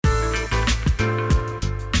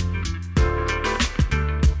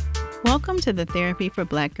Welcome to the Therapy for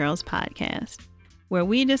Black Girls podcast, where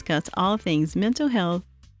we discuss all things mental health,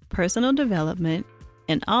 personal development,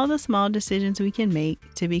 and all the small decisions we can make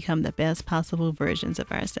to become the best possible versions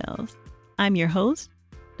of ourselves. I'm your host,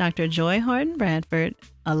 Dr. Joy Harden Bradford,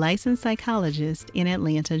 a licensed psychologist in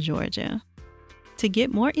Atlanta, Georgia. To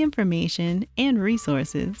get more information and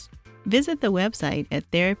resources, visit the website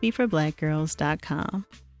at therapyforblackgirls.com.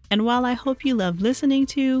 And while I hope you love listening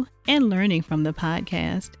to and learning from the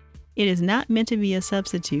podcast, it is not meant to be a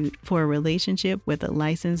substitute for a relationship with a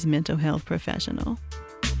licensed mental health professional.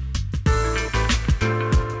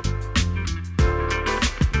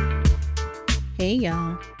 Hey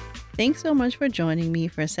y'all, thanks so much for joining me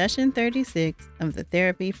for session 36 of the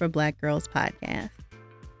Therapy for Black Girls podcast.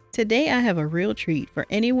 Today I have a real treat for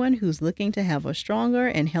anyone who's looking to have a stronger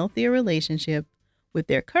and healthier relationship with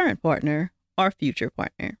their current partner or future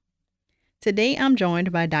partner. Today I'm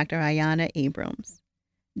joined by Dr. Ayanna Abrams.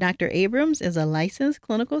 Dr. Abrams is a licensed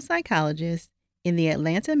clinical psychologist in the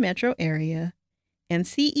Atlanta metro area and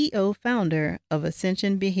CEO-founder of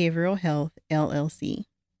Ascension Behavioral Health, LLC.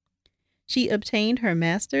 She obtained her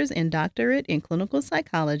master's and doctorate in clinical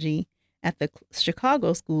psychology at the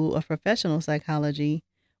Chicago School of Professional Psychology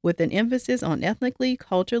with an emphasis on ethnically,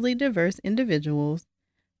 culturally diverse individuals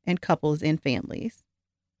and couples and families.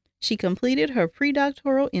 She completed her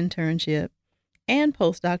predoctoral internship and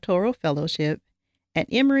postdoctoral fellowship at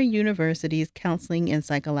Emory University's Counseling and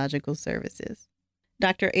Psychological Services.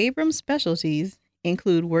 Dr. Abrams' specialties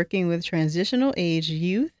include working with transitional age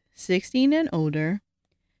youth, 16 and older,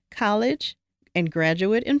 college and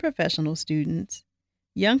graduate and professional students,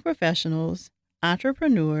 young professionals,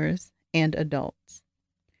 entrepreneurs, and adults.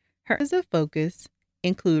 Her areas of focus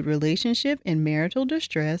include relationship and marital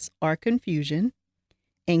distress or confusion,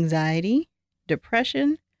 anxiety,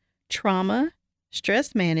 depression, trauma,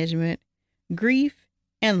 stress management, grief,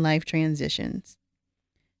 and life transitions.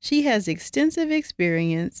 She has extensive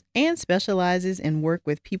experience and specializes in work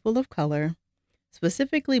with people of color,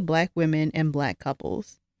 specifically Black women and Black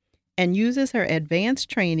couples, and uses her advanced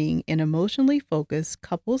training in emotionally focused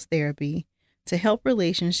couples therapy to help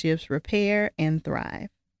relationships repair and thrive.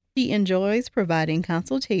 She enjoys providing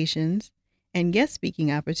consultations and guest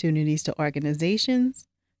speaking opportunities to organizations,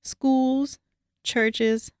 schools,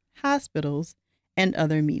 churches, hospitals, and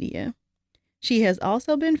other media. She has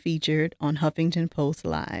also been featured on Huffington Post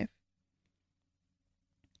Live.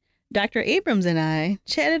 Dr. Abrams and I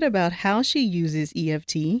chatted about how she uses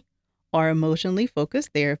EFT, or emotionally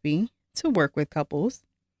focused therapy, to work with couples.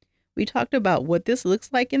 We talked about what this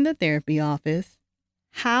looks like in the therapy office,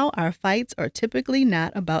 how our fights are typically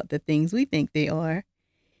not about the things we think they are,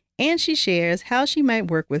 and she shares how she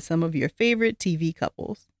might work with some of your favorite TV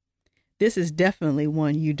couples. This is definitely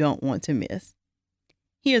one you don't want to miss.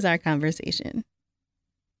 Here's our conversation.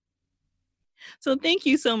 So thank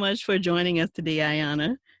you so much for joining us today,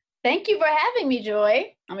 Ayanna. Thank you for having me,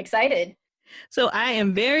 Joy. I'm excited. So I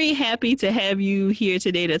am very happy to have you here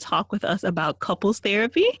today to talk with us about couples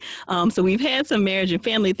therapy. So we've had some marriage and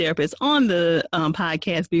family therapists on the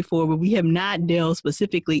podcast before, but we have not delved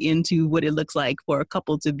specifically into what it looks like for a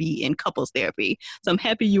couple to be in couples therapy. So I'm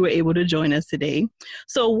happy you were able to join us today.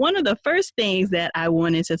 So one of the first things that I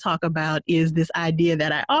wanted to talk about is this idea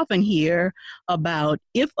that I often hear about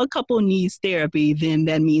if a couple needs therapy, then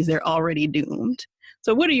that means they're already doomed.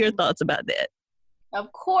 So what are your thoughts about that?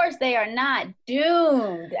 Of course, they are not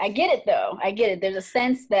doomed. I get it, though. I get it. There's a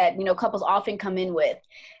sense that, couples often come in with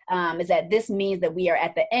is that this means that we are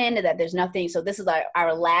at the end, that there's nothing. So this is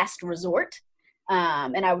our last resort.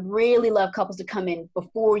 And I would really love couples to come in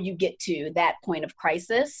before you get to that point of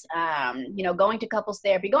crisis. Going to couples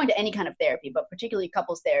therapy, going to any kind of therapy, but particularly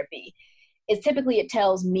couples therapy, is typically it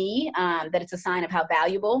tells me that it's a sign of how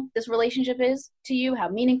valuable this relationship is to you, how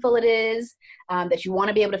meaningful it is, that you want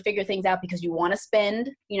to be able to figure things out because you want to spend,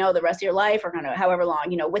 the rest of your life or however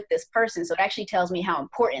long, with this person. So it actually tells me how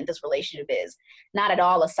important this relationship is, not at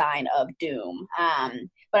all a sign of doom.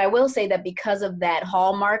 But I will say that because of that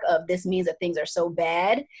hallmark of this means that things are so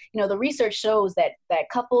bad, the research shows that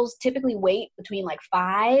couples typically wait between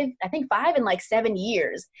 5 and 7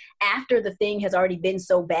 years after the thing has already been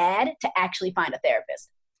so bad to actually find a therapist.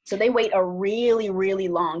 So they wait a really, really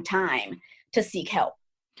long time to seek help.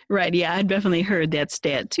 Right. Yeah, I definitely heard that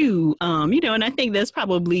stat too. And I think that's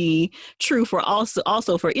probably true for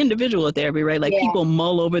also for individual therapy, right? Like people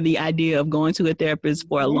mull over the idea of going to a therapist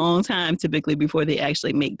for a long time, typically before they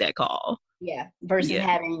actually make that call. Yeah, versus Yeah.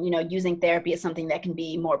 having, using therapy as something that can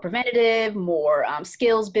be more preventative, more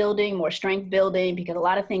skills building, more strength building, because a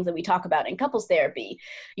lot of things that we talk about in couples therapy,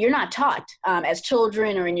 you're not taught as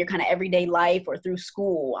children or in your kind of everyday life or through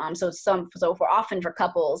school. So for often for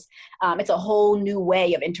couples, it's a whole new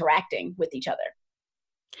way of interacting with each other.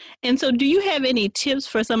 And so, do you have any tips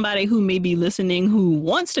for somebody who may be listening who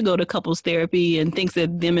wants to go to couples therapy and thinks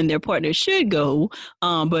that them and their partner should go,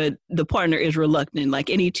 but the partner is reluctant? Like,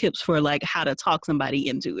 any tips for like how to talk somebody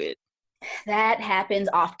into it? That happens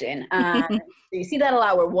often. You see that a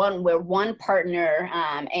lot where one partner,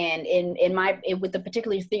 and with the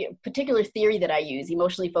particular theory that I use,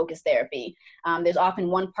 emotionally focused therapy, there's often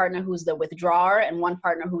one partner who's the withdrawer and one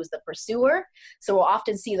partner who's the pursuer. So we'll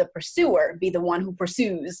often see the pursuer be the one who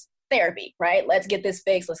pursues therapy, right? Let's get this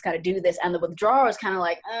fixed. Let's kind of do this. And the withdrawer is kind of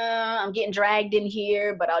like, I'm getting dragged in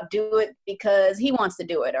here, but I'll do it because he wants to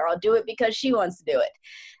do it, or I'll do it because she wants to do it.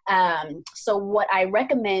 So what I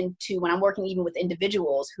recommend to when I'm working even with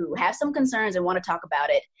individuals who have some concerns and want to talk about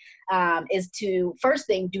it, is to, first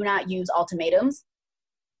thing, do not use ultimatums.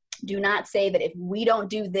 Do not say that if we don't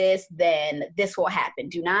do this, then this will happen.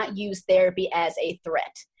 Do not use therapy as a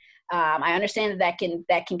threat. I understand that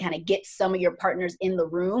can kind of get some of your partners in the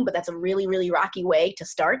room, but that's a really, really rocky way to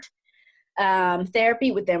start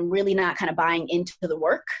therapy, with them really not kind of buying into the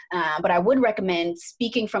work. But I would recommend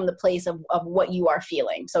speaking from the place of what you are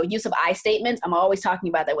feeling. So use of I statements, I'm always talking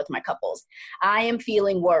about that with my couples. I am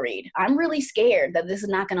feeling worried. I'm really scared that this is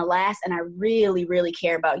not going to last. And I really, really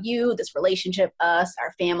care about you, this relationship, us,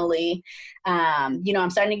 our family. I'm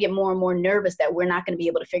starting to get more and more nervous that we're not going to be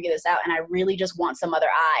able to figure this out. And I really just want some other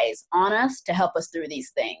eyes on us to help us through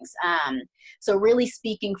these things. So really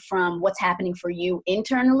speaking from what's happening for you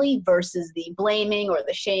internally versus the blaming or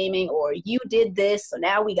the shaming or you did this, so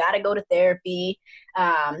now we got to go to therapy.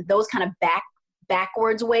 Those kind of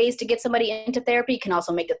backwards ways to get somebody into therapy can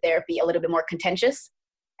also make the therapy a little bit more contentious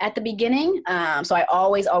at the beginning. So I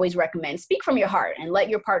always recommend speak from your heart and let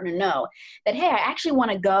your partner know that, hey, I actually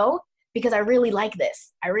want to go because I really like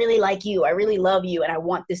this. I really like you. I really love you. And I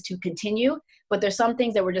want this to continue. But there's some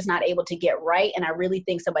things that we're just not able to get right. And I really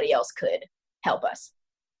think somebody else could help us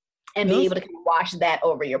and be able to kind of wash that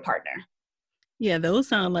over your partner. Yeah, those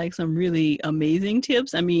sound like some really amazing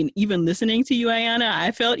tips. I mean, even listening to you, Ayana,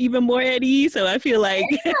 I felt even more at ease. So I feel like,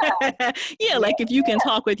 like if you can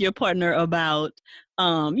talk with your partner about,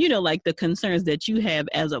 like the concerns that you have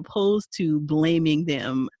as opposed to blaming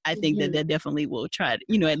them, I think that definitely will try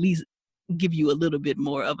to, at least give you a little bit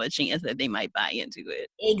more of a chance that they might buy into it.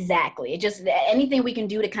 Exactly. It just anything we can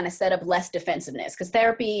do to kind of set up less defensiveness, because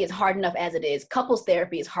therapy is hard enough as it is. Couples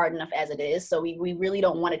therapy is hard enough as it is. So we really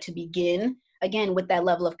don't want it to begin again with that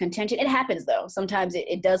level of contention. It happens though. Sometimes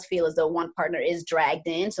it does feel as though one partner is dragged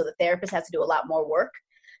in. So the therapist has to do a lot more work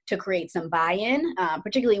to create some buy-in,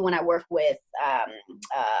 particularly when I work with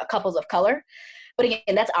couples of color. But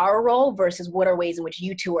again, that's our role versus what are ways in which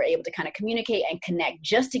you two are able to kind of communicate and connect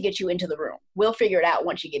just to get you into the room. We'll figure it out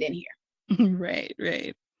once you get in here.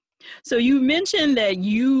 Right. So you mentioned that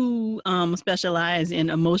you specialize in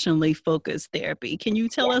emotionally focused therapy. Can you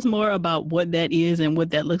tell us more about what that is and what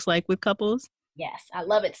that looks like with couples? Yes, I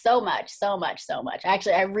love it so much.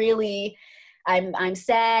 Actually, I'm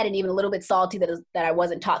sad and even a little bit salty that I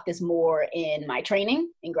wasn't taught this more in my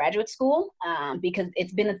training in graduate school, because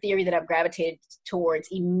it's been a theory that I've gravitated towards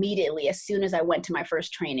immediately as soon as I went to my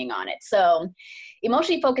first training on it. So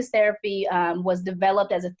emotionally focused therapy was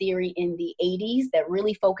developed as a theory in the 80s that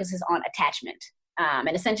really focuses on attachment.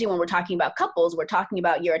 And essentially when we're talking about couples, we're talking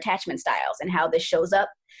about your attachment styles and how this shows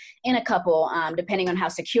up in a couple, depending on how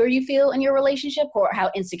secure you feel in your relationship or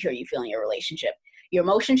how insecure you feel in your relationship. Your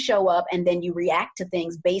emotions show up and then you react to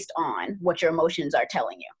things based on what your emotions are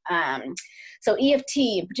telling you. So EFT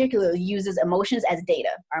in particular uses emotions as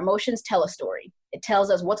data. Our emotions tell a story. It tells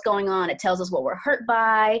us what's going on. It tells us what we're hurt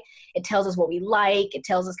by. It tells us what we like. It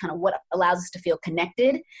tells us kind of what allows us to feel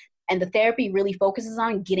connected. And the therapy really focuses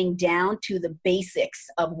on getting down to the basics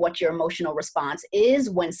of what your emotional response is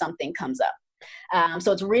when something comes up.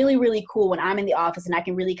 So it's really, really cool when I'm in the office and I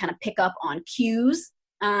can really kind of pick up on cues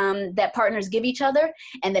that partners give each other,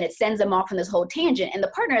 and then it sends them off on this whole tangent, and the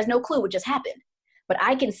partner has no clue what just happened. But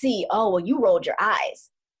I can see, oh, well, you rolled your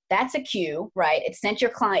eyes. That's a cue, right? It sent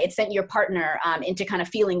your partner into kind of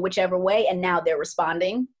feeling whichever way, and now they're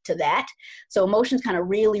responding to that. So emotions kind of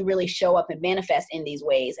really, really show up and manifest in these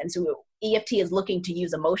ways. And so EFT is looking to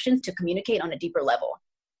use emotions to communicate on a deeper level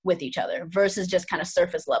with each other versus just kind of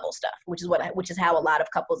surface level stuff, which is how a lot of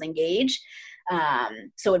couples engage.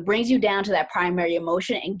 So it brings you down to that primary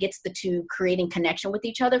emotion and gets the two creating connection with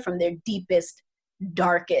each other from their deepest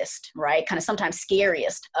darkest, right? Kind of sometimes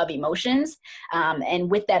scariest of emotions. And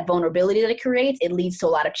with that vulnerability that it creates, it leads to a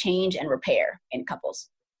lot of change and repair in couples.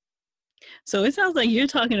 So it sounds like you're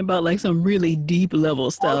talking about like some really deep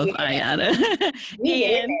level stuff, Oh, yeah. Ayana. We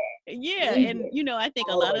get in And there. yeah, We and get you know, I think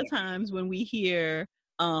a all the lot way of times when we hear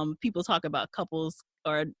people talk about couples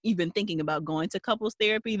or even thinking about going to couples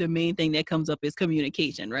therapy, the main thing that comes up is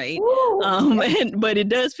communication, right? Woo, yep. But it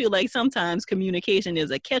does feel like sometimes communication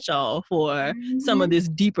is a catch-all for some of Mm-hmm. this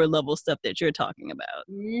deeper level stuff that you're talking about.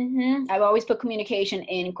 Mm-hmm. I've always put communication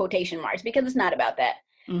in quotation marks because it's not about that.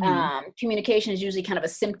 Mm-hmm. Communication is usually kind of a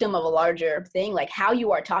symptom of a larger thing, like how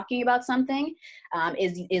you are talking about something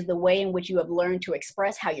is the way in which you have learned to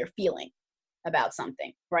express how you're feeling about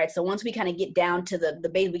something, right? So once we kind of get down to the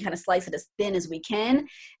base, we kind of slice it as thin as we can,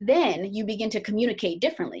 then you begin to communicate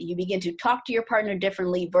differently. You begin to talk to your partner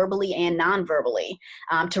differently, verbally and non-verbally,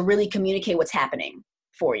 to really communicate what's happening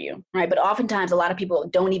for you, right? But oftentimes a lot of people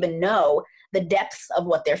don't even know the depths of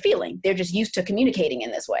what they're feeling. They're just used to communicating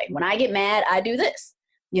in this way. When I get mad, I do this.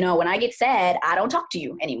 You know, when I get sad, I don't talk to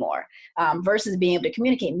you anymore, versus being able to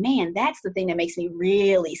communicate. Man, that's the thing that makes me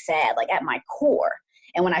really sad, like at my core.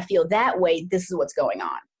 And when I feel that way, this is what's going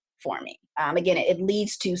on for me. Again, it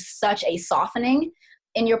leads to such a softening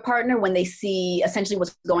in your partner when they see essentially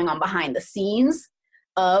what's going on behind the scenes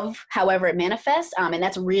of however it manifests. And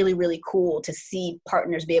that's really, really cool to see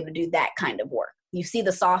partners be able to do that kind of work. You see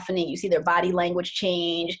the softening, you see their body language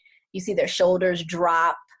change, you see their shoulders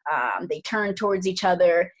drop, they turn towards each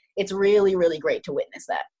other. It's really, really great to witness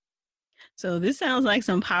that. So this sounds like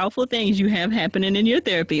some powerful things you have happening in your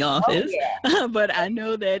therapy Oh, office, yeah. but I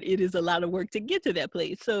know that it is a lot of work to get to that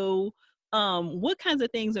place. So what kinds of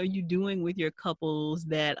things are you doing with your couples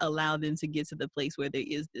that allow them to get to the place where there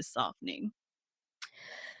is this softening?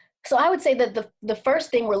 So I would say that the first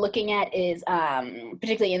thing we're looking at is,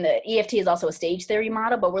 particularly in the EFT is also a stage theory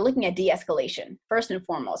model, but we're looking at de-escalation first and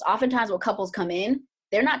foremost. Oftentimes when couples come in,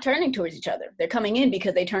 they're not turning towards each other. They're coming in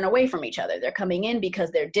because they turn away from each other. They're coming in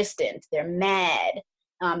because they're distant, they're mad.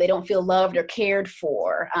 They don't feel loved or cared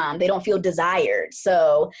for. They don't feel desired.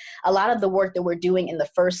 So a lot of the work that we're doing in the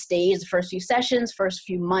first stage, the first few sessions, first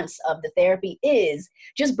few months of the therapy is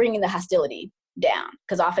just bringing the hostility down,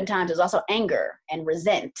 because oftentimes there's also anger and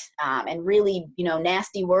resent, and really, you know,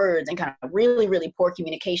 nasty words and kind of really, really poor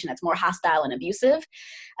communication that's more hostile and abusive.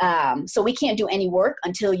 So we can't do any work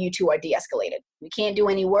until you two are de-escalated. We can't do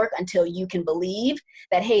any work until you can believe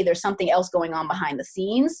that, hey, there's something else going on behind the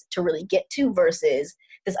scenes to really get to, versus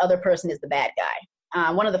this other person is the bad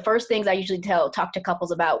guy. One of the first things I usually talk to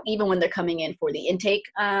couples about, even when they're coming in for the intake,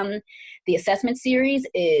 the assessment series,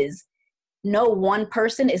 is no one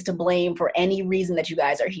person is to blame for any reason that you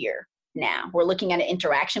guys are here. Now we're looking at an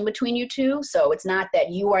interaction between you two. So it's not that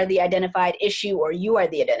you are the identified issue or you are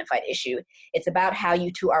the identified issue. It's about how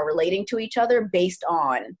you two are relating to each other based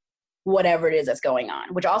on whatever it is that's going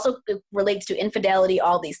on, which also relates to infidelity,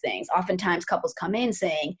 all these things. Oftentimes couples come in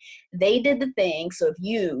saying they did the thing, so if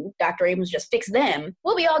you, Dr. Abrams, just fix them,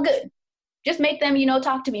 we'll be all good. Just make them, you know,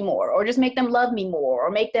 talk to me more, or just make them love me more, or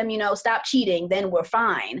make them, you know, stop cheating, then we're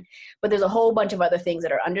fine. But there's a whole bunch of other things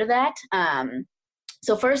that are under that.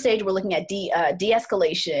 So first stage, we're looking at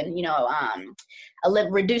de-escalation, you know,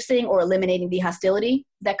 reducing or eliminating the hostility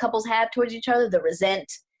that couples have towards each other, the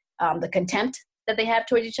resent, the contempt that they have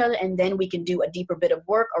towards each other. And then we can do a deeper bit of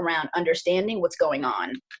work around understanding what's going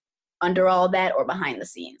on under all that or behind the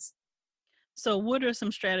scenes. So what are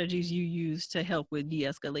some strategies you use to help with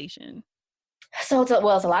de-escalation? So it's a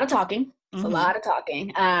lot of talking. It's a Mm-hmm. lot of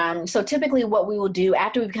talking. So typically what we will do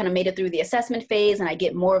after we've kind of made it through the assessment phase and I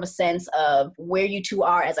get more of a sense of where you two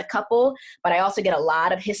are as a couple, but I also get a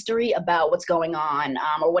lot of history about what's going on,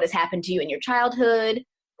 or what has happened to you in your childhood.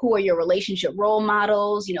 Who are your relationship role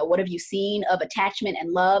models? You know, what have you seen of attachment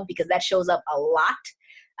and love? Because that shows up a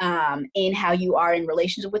lot in how you are in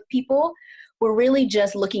relationship with people. We're really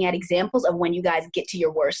just looking at examples of when you guys get to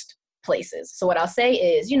your worst places. So what I'll say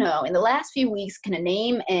is, you know, in the last few weeks, can a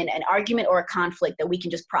name and an argument or a conflict that we can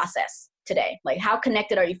just process today? Like, how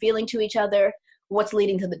connected are you feeling to each other? What's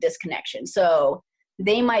leading to the disconnection? So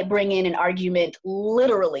they might bring in an argument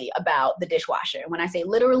literally about the dishwasher. When I say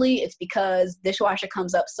literally, it's because dishwasher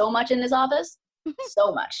comes up so much in this office,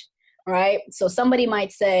 so much, right? So somebody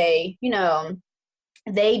might say, you know,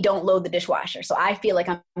 they don't load the dishwasher. So I feel like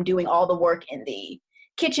I'm doing all the work in the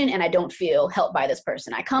kitchen and I don't feel helped by this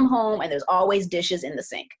person. I come home and there's always dishes in the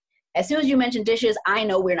sink. As soon as you mention dishes, I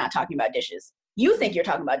know we're not talking about dishes. You think you're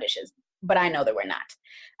talking about dishes, but I know that we're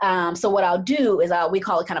not. So what I'll do is we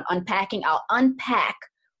call it kind of unpacking. I'll unpack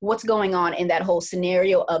what's going on in that whole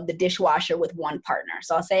scenario of the dishwasher with one partner.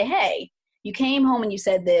 So I'll say, hey, you came home and you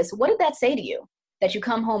said this. What did that say to you? that you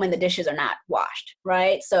come home and the dishes are not washed,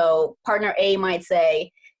 right? So partner A might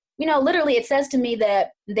say, literally it says to me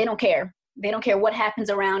that they don't care. They don't care what happens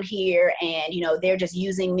around here. And, they're just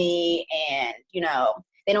using me, and,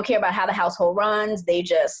 they don't care about how the household runs. They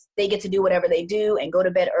get to do whatever they do and go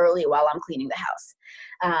to bed early while I'm cleaning the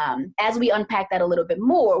house. As we unpack that a little bit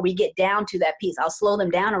more, we get down to that piece. I'll slow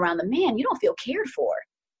them down around the man. You don't feel cared for.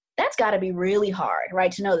 That's got to be really hard,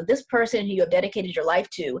 right? To know that this person who you have dedicated your life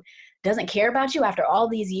to doesn't care about you after all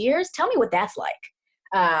these years. Tell me what that's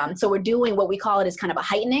like. So we're doing what we call it is kind of a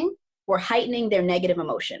heightening. We're heightening their negative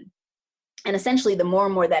emotion. And essentially, the more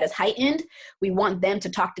and more that is heightened, we want them to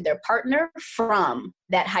talk to their partner from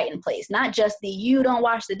that heightened place, not just the you don't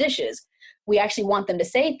wash the dishes. We actually want them to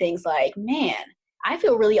say things like, man, I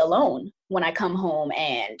feel really alone when I come home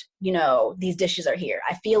and, these dishes are here.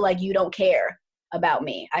 I feel like you don't care about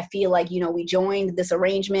me. I feel like, we joined this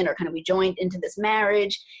arrangement, or kind of we joined into this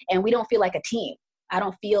marriage, and we don't feel like a team. I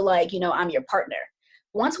don't feel like, I'm your partner.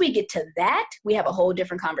 Once we get to that, we have a whole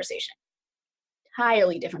different conversation.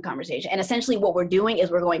 Entirely different conversation. And essentially what we're doing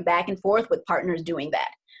is we're going back and forth with partners doing that.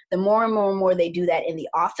 The more and more and more they do that in the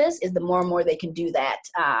office is the more and more they can do that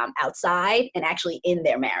outside and actually in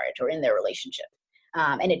their marriage or in their relationship.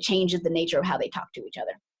 And it changes the nature of how they talk to each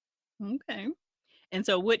other. Okay. And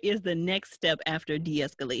so what is the next step after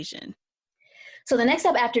de-escalation? So the next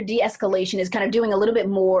step after de-escalation is kind of doing a little bit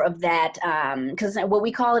more of that, because what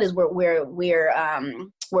we call it is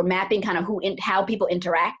we're mapping kind of how people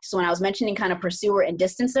interact. So when I was mentioning kind of pursuer and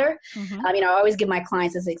distancer, I always give my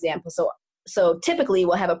clients this example. So typically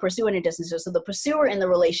we'll have a pursuer and a distancer. So the pursuer in the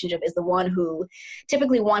relationship is the one who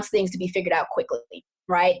typically wants things to be figured out quickly,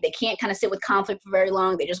 right? They can't kind of sit with conflict for very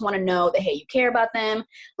long. They just want to know that, hey, you care about them.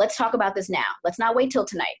 Let's talk about this now. Let's not wait till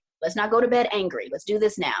tonight. Let's not go to bed angry. Let's do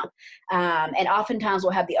this now. And oftentimes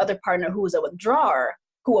we'll have the other partner who is a withdrawer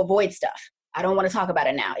who avoids stuff. I don't want to talk about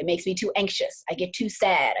it now. It makes me too anxious. I get too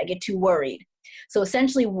sad. I get too worried. So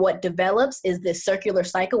essentially what develops is this circular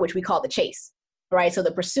cycle, which we call the chase, right? So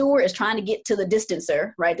the pursuer is trying to get to the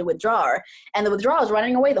distancer, right? The withdrawer, and the withdrawer is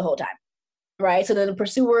running away the whole time, right? So then the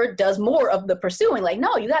pursuer does more of the pursuing, like,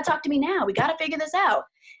 no, you got to talk to me now. We got to figure this out.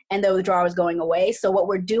 And the withdrawer is going away. So what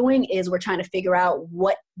we're doing is we're trying to figure out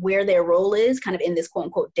where their role is kind of in this quote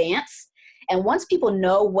unquote dance. And once people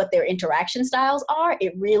know what their interaction styles are,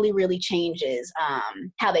 it really, really changes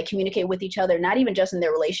how they communicate with each other, not even just in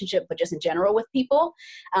their relationship, but just in general with people,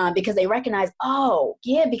 because they recognize, oh,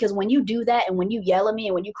 yeah, because when you do that and when you yell at me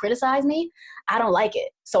and when you criticize me, I don't like it.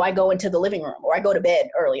 So I go into the living room or I go to bed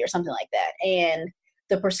early or something like that. And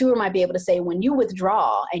the pursuer might be able to say, when you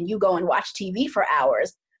withdraw and you go and watch TV for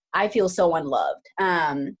hours, I feel so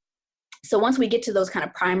unloved. So once we get to those kind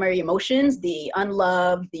of primary emotions, the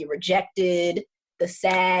unloved, the rejected, the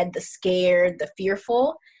sad, the scared, the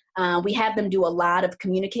fearful, we have them do a lot of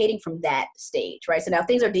communicating from that stage, right? So now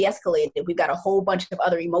things are de-escalated. We've got a whole bunch of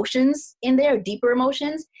other emotions in there, deeper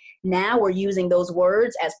emotions. Now we're using those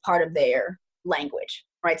words as part of their language,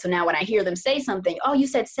 right? So now when I hear them say something, oh, you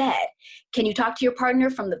said sad. Can you talk to your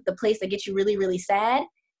partner from the place that gets you really, really sad?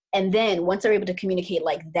 And then once they're able to communicate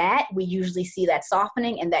like that, we usually see that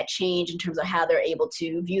softening and that change in terms of how they're able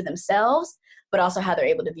to view themselves, but also how they're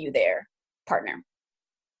able to view their partner.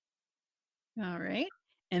 All right.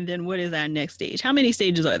 And then what is our next stage? How many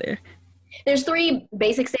stages are there? There's 3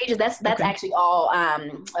 basic stages. That's okay. Actually all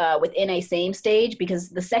within a same stage, because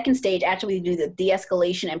the second stage, after we do the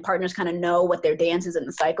de-escalation and partners kind of know what their dance is in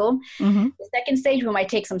the cycle, the second stage, we might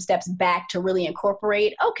take some steps back to really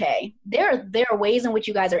incorporate, okay, there are ways in which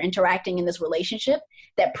you guys are interacting in this relationship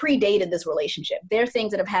that predated this relationship. There are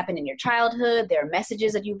things that have happened in your childhood. There are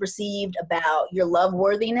messages that you've received about your love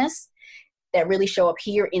worthiness that really show up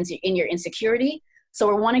here in your insecurity. So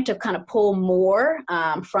we're wanting to kind of pull more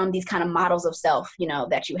from these kind of models of self,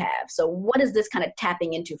 that you have. So what is this kind of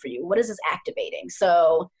tapping into for you? What is this activating?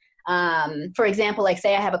 So, for example, like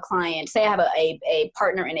say I have a client, say I have a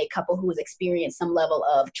partner in a couple who has experienced some level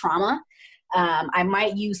of trauma. I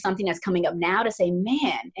might use something that's coming up now to say,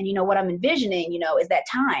 man, and what I'm envisioning, is that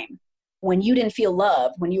time when you didn't feel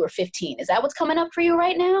loved when you were 15. Is that what's coming up for you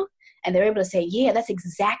right now? And they're able to say, yeah, that's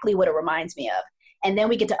exactly what it reminds me of. And then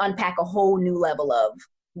we get to unpack a whole new level of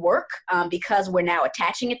work because we're now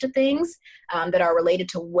attaching it to things that are related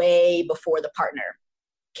to way before the partner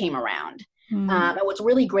came around. And what's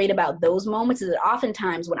really great about those moments is that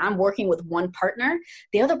oftentimes when I'm working with one partner,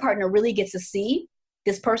 the other partner really gets to see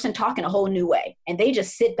this person talk in a whole new way. And they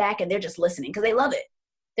just sit back and they're just listening because they love it.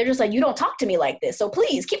 They're just like, you don't talk to me like this, so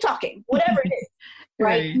please keep talking, whatever it is,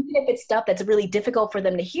 right? Even if it's stuff that's really difficult for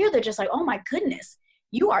them to hear, they're just like, oh my goodness,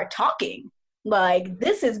 you are talking. Like,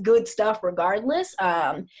 this is good stuff regardless.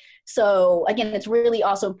 So again, it's really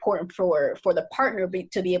also important for the partner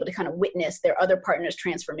to be able to kind of witness their other partner's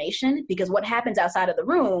transformation, because what happens outside of the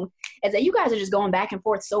room is that you guys are just going back and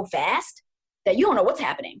forth so fast that you don't know what's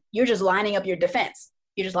happening. You're just lining up your defense.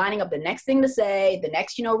 You're just lining up the next thing to say, the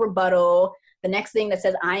next, rebuttal, the next thing that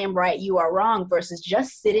says, I am right, you are wrong, versus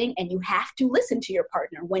just sitting, and you have to listen to your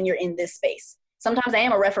partner when you're in this space. Sometimes I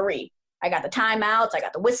am a referee. I got the timeouts, I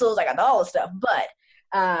got the whistles, I got all the stuff, but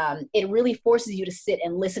it really forces you to sit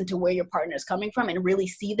and listen to where your partner is coming from and really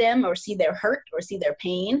see them or see their hurt or see their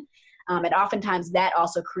pain. And oftentimes that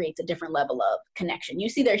also creates a different level of connection. You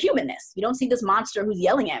see their humanness. You don't see this monster who's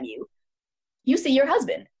yelling at you. You see your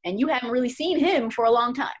husband, and you haven't really seen him for a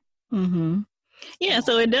long time. Mm-hmm. Yeah,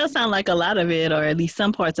 so it does sound like a lot of it, or at least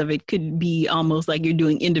some parts of it, could be almost like you're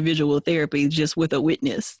doing individual therapy just with a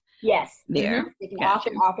witness. Yes. There. Mm-hmm. It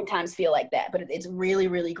can oftentimes feel like that, but it's really,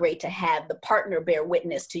 really great to have the partner bear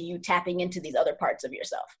witness to you tapping into these other parts of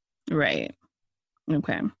yourself. Right.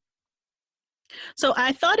 Okay. So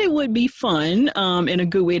I thought it would be fun and a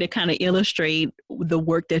good way to kind of illustrate the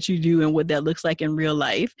work that you do and what that looks like in real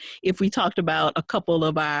life if we talked about a couple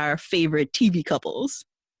of our favorite TV couples.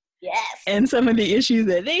 Yes. And some of the issues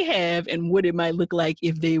that they have and what it might look like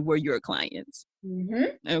if they were your clients.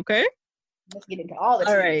 Mm-hmm. Okay. Let's get into all this.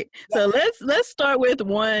 All right. So let's start with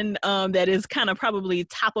one that is kind of probably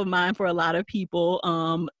top of mind for a lot of people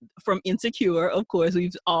from Insecure. Of course,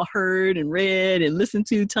 we've all heard and read and listened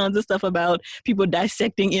to tons of stuff about people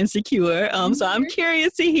dissecting Insecure. So I'm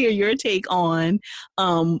curious to hear your take on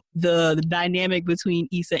the dynamic between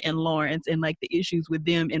Issa and Lawrence and like the issues with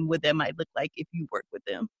them and what that might look like if you work with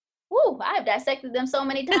them. Woo, I've dissected them so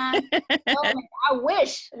many times. I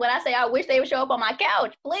wish they would show up on my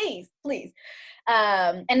couch, please.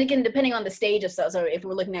 And again, depending on the stage of so if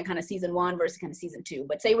we're looking at kind of season 1 versus kind of season 2,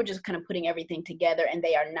 but say we're just kind of putting everything together and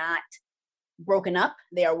they are not broken up,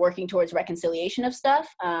 they are working towards reconciliation of stuff.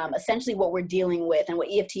 Essentially what we're dealing with and what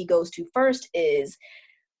EFT goes to first is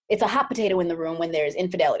it's a hot potato in the room when there's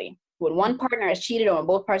infidelity. When one partner has cheated or when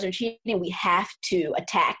both partners are cheating, we have to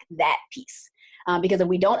attack that piece. Because if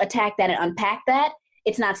we don't attack that and unpack that,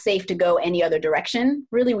 it's not safe to go any other direction.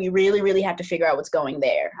 Really, we really have to figure out what's going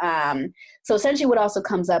there. So essentially what also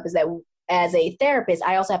comes up is that as a therapist,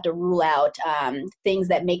 I also have to rule out things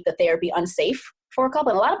that make the therapy unsafe for a couple.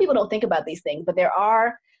 And a lot of people don't think about these things, but there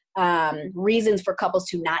are reasons for couples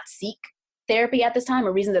to not seek therapy at this time,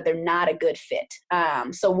 or reasons that they're not a good fit.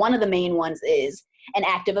 So one of the main ones is an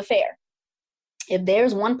active affair. If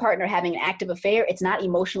there's one partner having an active affair, it's not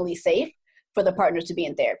emotionally safe for the partners to be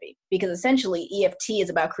in therapy, because essentially EFT is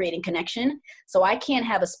about creating connection. So I can't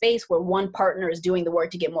have a space where one partner is doing the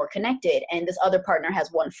work to get more connected and this other partner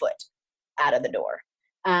has one foot out of the door.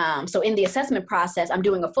 So in the assessment process, I'm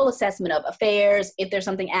doing a full assessment of affairs, if there's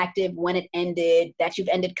something active, when it ended, that you've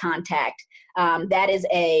ended contact. That is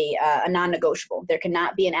a non-negotiable. There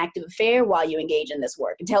cannot be an active affair while you engage in this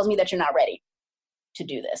work. It tells me that you're not ready to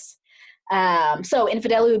do this. So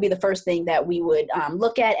infidelity would be the first thing that we would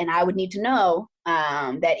look at, and I would need to know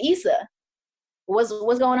that Issa, what's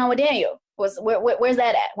going on with Daniel? Where's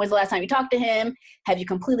that at? When's the last time you talked to him? Have you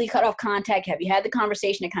completely cut off contact? Have you had the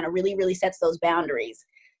conversation that kind of really sets those boundaries?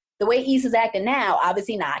 The way Issa's acting now,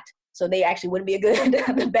 obviously not. So they actually wouldn't be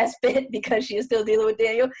the best fit because she is still dealing with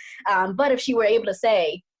Daniel. But if she were able to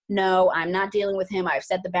say, no, I'm not dealing with him, I've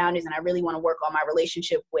set the boundaries and I really want to work on my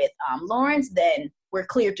relationship with Lawrence, then we're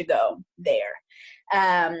clear to go there.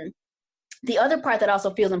 The other part that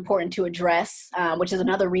also feels important to address, which is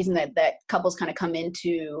another reason that couples kind of come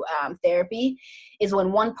into therapy, is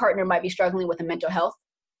when one partner might be struggling with a mental health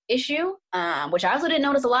issue, which I also didn't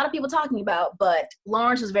notice a lot of people talking about, but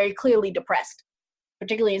Lawrence was very clearly depressed,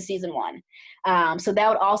 particularly in season 1. So that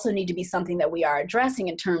would also need to be something that we are addressing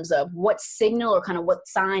in terms of what signal or kind of what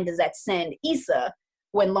sign does that send Issa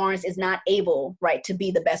when Lawrence is not able, right, to be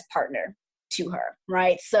the best partner to her,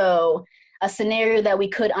 right? So a scenario that we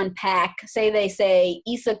could unpack, say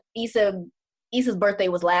Issa's birthday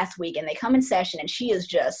was last week and they come in session and she is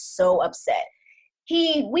just so upset.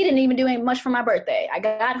 We didn't even do much for my birthday. I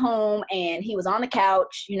got home and he was on the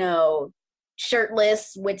couch,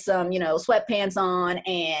 shirtless with some, sweatpants on,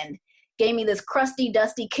 and gave me this crusty,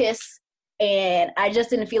 dusty kiss. And I just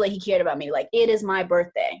didn't feel like he cared about me. Like, it is my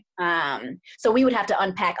birthday. So we would have to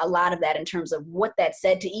unpack a lot of that in terms of what that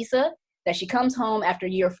said to Issa, that she comes home after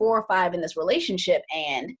year 4 or 5 in this relationship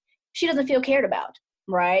and she doesn't feel cared about,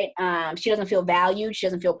 right? She doesn't feel valued. She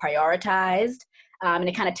doesn't feel prioritized. And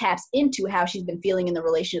it kind of taps into how she's been feeling in the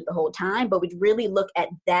relationship the whole time. But we'd really look at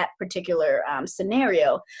that particular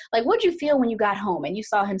scenario. Like, what did you feel when you got home and you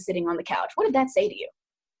saw him sitting on the couch? What did that say to you?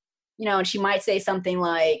 And she might say something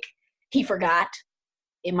like, he forgot,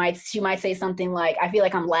 She might say something like, I feel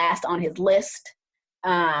like I'm last on his list.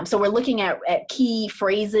 So we're looking at key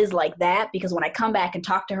phrases like that, because when I come back and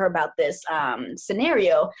talk to her about this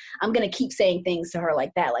scenario, I'm going to keep saying things to her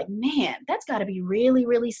like that. Like, man, that's got to be really,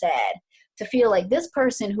 really sad to feel like this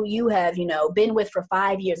person who you have, been with for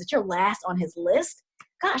 5 years, that you're last on his list.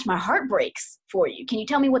 Gosh, my heart breaks for you. Can you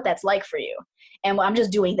tell me what that's like for you? And I'm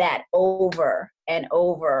just doing that over and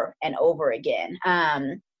over and over again.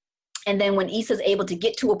 And then when Issa's able to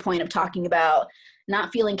get to a point of talking about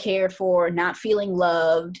not feeling cared for, not feeling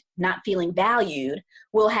loved, not feeling valued,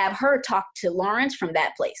 we'll have her talk to Lawrence from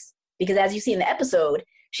that place. Because as you see in the episode,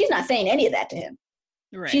 she's not saying any of that to him.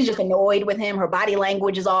 Right. She's just annoyed with him. Her body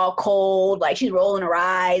language is all cold, like she's rolling her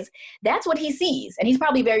eyes. That's what he sees. And he's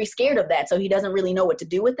probably very scared of that, so he doesn't really know what to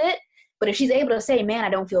do with it. But if she's able to say, man, I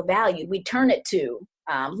don't feel valued, we turn it to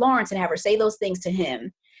Lawrence and have her say those things to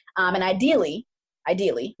him. And ideally,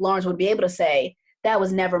 Lawrence would be able to say, that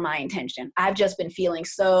was never my intention. I've just been feeling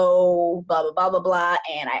so blah, blah, blah, blah, blah.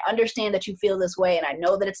 And I understand that you feel this way, and I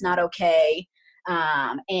know that it's not okay.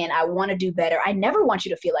 And I want to do better. I never want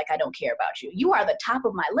you to feel like I don't care about you. You are the top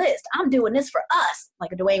of my list. I'm doing this for us,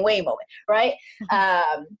 like a Dwayne Wade moment, right?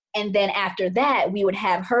 And then after that, we would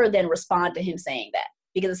have her then respond to him saying that.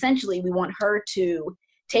 Because essentially we want her to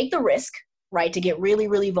take the risk, right, to get really,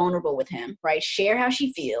 really vulnerable with him, right, share how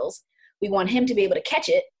she feels. We want him to be able to catch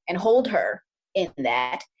it and hold her in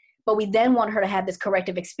that. But we then want her to have this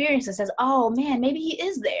corrective experience that says, oh, man, maybe he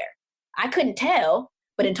is there. I couldn't tell.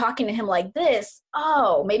 But in talking to him like this,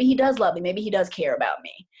 oh, maybe he does love me. Maybe he does care about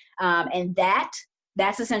me. And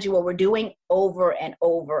that's essentially what we're doing over and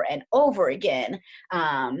over and over again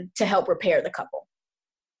to help repair the couple.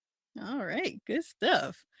 All right. Good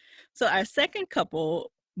stuff. So our second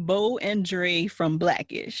couple, Bo and Dre from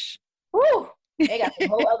Blackish. Woo! They got some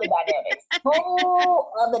whole other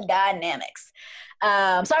dynamics.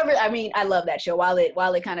 So I love that show while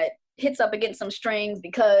it kind of hits up against some strings,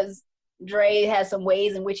 because Dre has some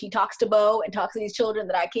ways in which he talks to Bo and talks to these children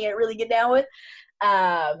that I can't really get down with.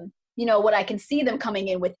 What I can see them coming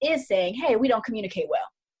in with is saying, hey, we don't communicate well.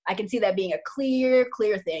 I can see that being a clear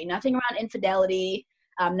thing. Nothing around infidelity,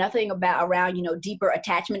 nothing around, deeper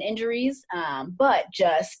attachment injuries, but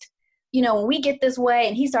just, when we get this way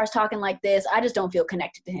and he starts talking like this, I just don't feel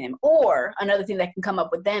connected to him. Or another thing that can come up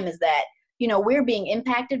with them is that, we're being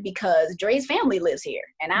impacted because Dre's family lives here,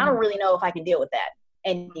 and I don't really know if I can deal with that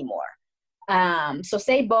anymore. So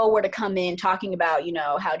say Bo were to come in talking about,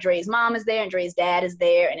 how Dre's mom is there and Dre's dad is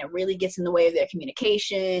there, and it really gets in the way of their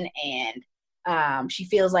communication, and she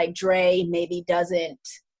feels like Dre maybe doesn't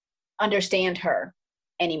understand her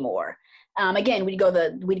anymore. Again, we'd go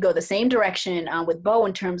the same direction with Bo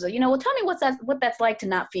in terms of, well, tell me what that's like to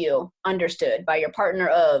not feel understood by your partner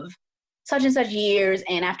of such and such years,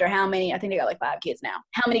 and after how many, I think they got like 5 kids now,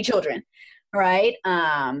 how many children, right?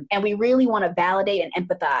 And we really want to validate and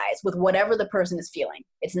empathize with whatever the person is feeling.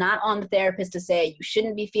 It's not on the therapist to say, you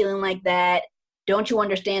shouldn't be feeling like that. Don't you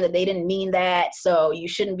understand that they didn't mean that? So you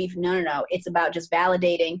shouldn't be, no. It's about just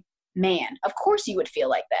validating, man, of course you would feel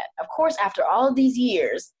like that. Of course, after all of these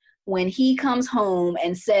years, when he comes home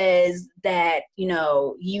and says that,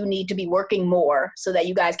 you need to be working more so that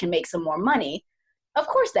you guys can make some more money, of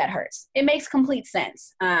course that hurts. It makes complete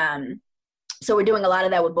sense. So we're doing a lot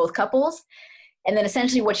of that with both couples. And then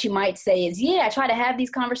essentially what she might say is, I try to have these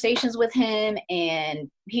conversations with him and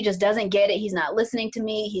he just doesn't get it. He's not listening to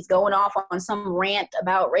me. He's going off on some rant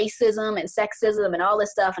about racism and sexism and all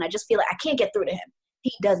this stuff. And I just feel like I can't get through to him.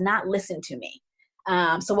 He does not listen to me.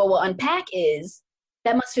 So what we'll unpack is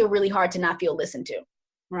that must feel really hard to not feel listened to,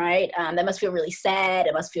 right? That must feel really sad.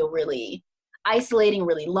 It must feel really isolating,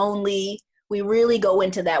 really lonely. We really go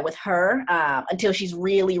into that with her until she's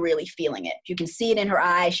really, really feeling it. You can see it in her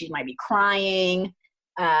eyes. She might be crying.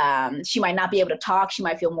 She might not be able to talk. She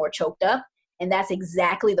might feel more choked up. And that's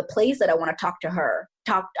exactly the place that I want to talk to her.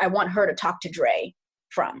 I want her to talk to Dre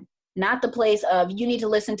from. Not the place of, you need to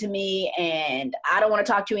listen to me and I don't want to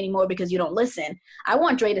talk to you anymore because you don't listen. I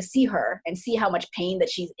want Dre to see her and see how much pain that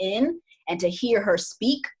she's in, and to hear her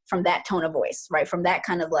speak from that tone of voice, right? From that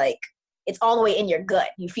kind of like, it's all the way in your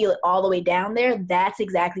gut. You feel it all the way down there. That's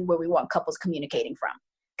exactly where we want couples communicating from.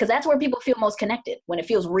 Because that's where people feel most connected. When it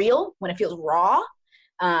feels real, when it feels raw,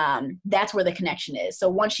 that's where the connection is. So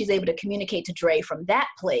once she's able to communicate to Dre from that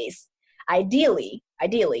place, ideally,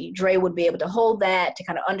 Dre would be able to hold that, to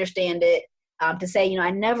kind of understand it, to say,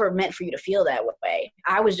 I never meant for you to feel that way.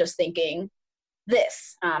 I was just thinking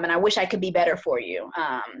this, and I wish I could be better for you.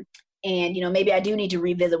 And, maybe I do need to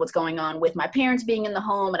revisit what's going on with my parents being in the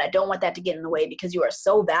home, and I don't want that to get in the way because you are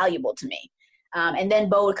so valuable to me. And then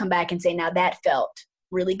Bo would come back and say, now that felt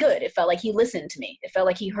really good. It felt like he listened to me. It felt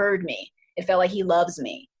like he heard me. It felt like he loves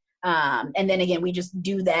me. And then again, we just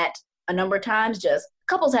do that a number of times. Just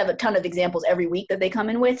couples have a ton of examples every week that they come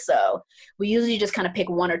in with. So we usually just kind of pick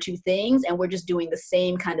one or two things, and we're just doing the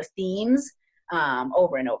same kind of themes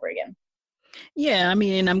over and over again. Yeah, I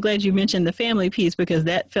mean, I'm glad you mentioned the family piece because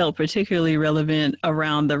that felt particularly relevant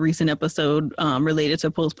around the recent episode related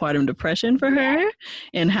to postpartum depression for her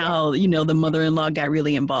and how, the mother-in-law got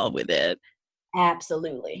really involved with it.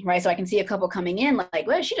 Absolutely. Right. So I can see a couple coming in like,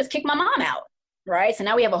 well, she just kicked my mom out. Right. So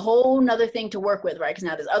now we have a whole nother thing to work with. Right. Because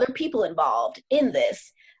now there's other people involved in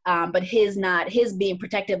this. But his being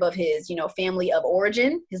protective of his, family of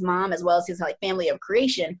origin, his mom, as well as his like family of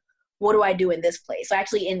creation. What do I do in this place? So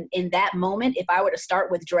actually in that moment, if I were to start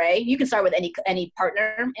with Dre, you can start with any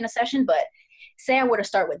partner in a session, but say I were to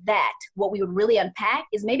start with that, what we would really unpack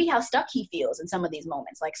is maybe how stuck he feels in some of these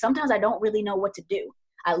moments. Like sometimes I don't really know what to do.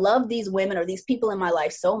 I love these women or these people in my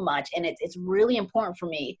life so much. And it's really important for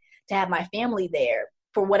me to have my family there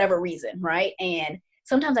for whatever reason. Right. And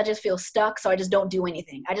sometimes I just feel stuck. So I just don't do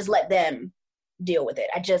anything. I just let them deal with it.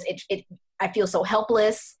 I feel so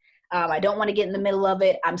helpless. I don't want to get in the middle of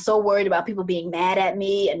it. I'm so worried about people being mad at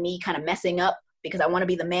me and me kind of messing up because I want to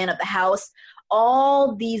be the man of the house.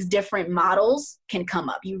 All these different models can come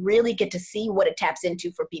up. You really get to see what it taps into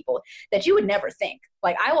for people that you would never think.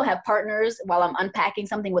 Like I will have partners while I'm unpacking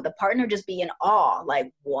something with a partner just be in awe. Like,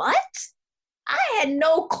 what? I had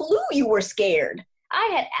no clue you were scared.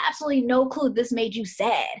 I had absolutely no clue this made you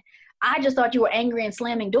sad. I just thought you were angry and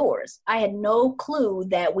slamming doors. I had no clue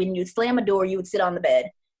that when you slam a door, you would sit on the bed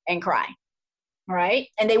and cry, right?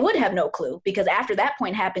 And they would have no clue because after that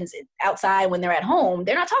point happens outside when they're at home,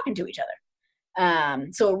 they're not talking to each other.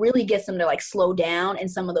 So it really gets them to like slow down in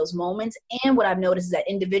some of those moments. And what I've noticed is that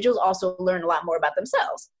individuals also learn a lot more about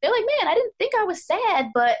themselves. They're like, man, I didn't think I was sad,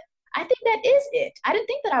 but I think that is it. I didn't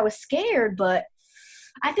think that I was scared, but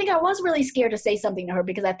I think I was really scared to say something to her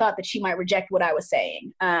because I thought that she might reject what I was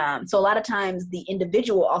saying. So a lot of times the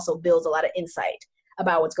individual also builds a lot of insight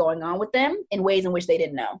about what's going on with them in ways in which they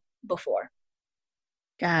didn't know before.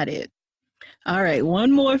 Got it. All right,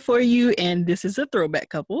 one more for you, and this is a throwback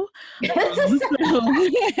couple.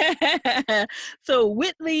 So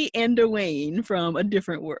Whitley and Dwayne from A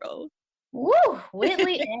Different World. Woo!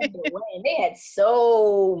 Whitley and Dwayne, they had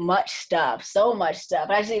so much stuff.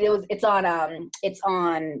 Actually, it's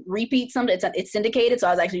on repeat. It's syndicated, so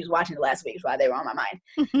I was actually just watching it last week, which is why they were on my mind.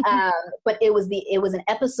 But it was an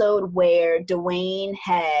episode where Dwayne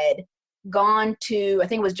had gone to, I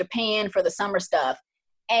think it was Japan for the summer stuff,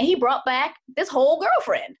 and he brought back this whole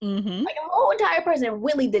girlfriend, like a whole entire person. And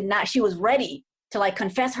Whitley did not. She was ready to like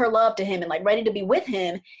confess her love to him and like ready to be with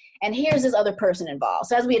him. And here's this other person involved.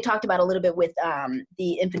 So as we had talked about a little bit with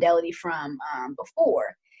the infidelity from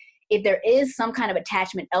before, if there is some kind of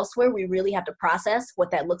attachment elsewhere, we really have to process what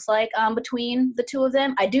that looks like between the two of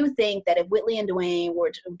them. I do think that if Whitley and Dwayne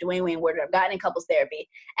were to have gotten in couples therapy,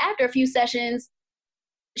 after a few sessions,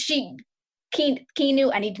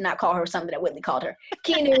 Keanu, I need to not call her something that Whitley called her,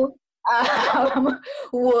 Keanu,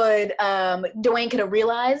 Dwayne could have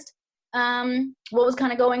realized what was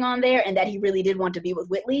kind of going on there and that he really did want to be with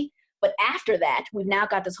Whitley. But after that, we've now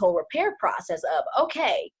got this whole repair process of,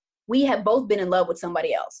 okay, we have both been in love with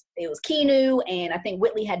somebody else. It was Keanu, and I think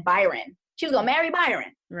Whitley had Byron. She was going to marry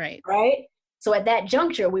Byron. Right. So at that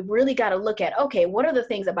juncture, we've really got to look at, okay, what are the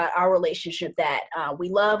things about our relationship that we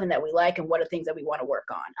love and that we like, and what are things that we want to work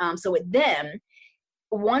on? So with them,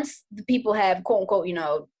 once the people have, quote unquote,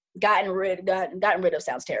 gotten rid of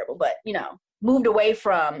sounds terrible, but, moved away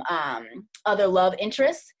from other love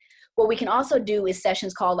interests, what we can also do is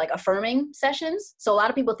sessions called like affirming sessions. So a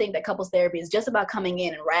lot of people think that couples therapy is just about coming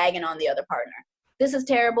in and ragging on the other partner. This is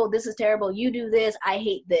terrible. You do this. I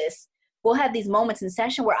hate this. We'll have these moments in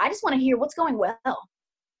session where I just want to hear what's going well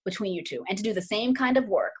between you two and to do the same kind of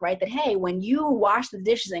work, right? That, hey, when you wash the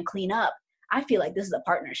dishes and clean up, I feel like this is a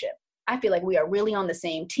partnership. I feel like we are really on the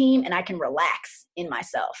same team and I can relax in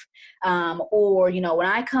myself. Or, when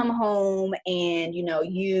I come home and,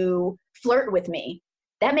 you flirt with me,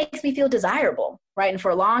 that makes me feel desirable, right? And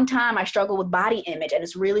for a long time, I struggle with body image, and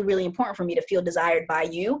it's really, really important for me to feel desired by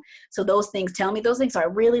you. So those things tell me those things. So I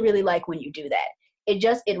really, really like when you do that.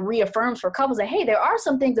 It reaffirms for couples that, hey, there are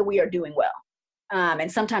some things that we are doing well.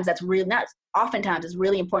 And sometimes oftentimes it's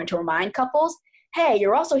really important to remind couples, hey,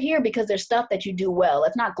 you're also here because there's stuff that you do well.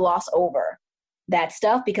 Let's not gloss over that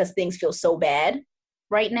stuff because things feel so bad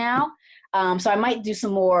right now. So I might do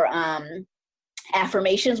some more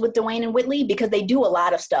affirmations with Dwayne and Whitley because they do a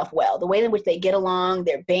lot of stuff well. The way in which they get along,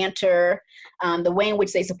 their banter, the way in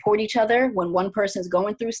which they support each other when one person's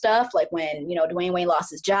going through stuff, like when, Dwayne Wayne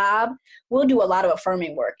lost his job, we'll do a lot of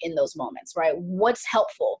affirming work in those moments, right? What's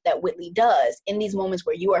helpful that Whitley does in these moments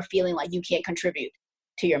where you are feeling like you can't contribute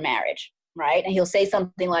to your marriage, right? And he'll say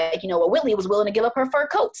something like, Whitley was willing to give up her fur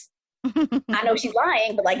coats. I know she's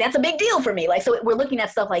lying, but like, that's a big deal for me. Like, so we're looking at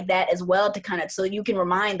stuff like that as well to kind of, so you can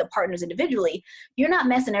remind the partners individually, you're not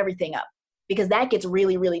messing everything up, because that gets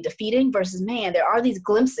really, really defeating versus, man, there are these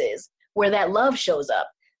glimpses where that love shows up.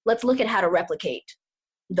 Let's look at how to replicate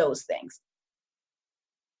those things.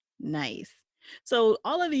 Nice. So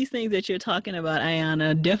all of these things that you're talking about,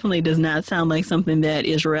 Ayana, definitely does not sound like something that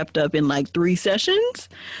is wrapped up in like 3 sessions.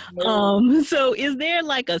 So is there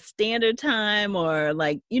like a standard time, or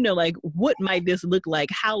like, like what might this look like?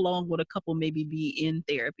 How long would a couple maybe be in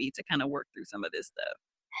therapy to kind of work through some of this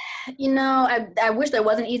stuff? I wish there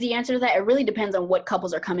was an easy answer to that. It really depends on what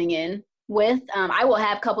couples are coming in with. I will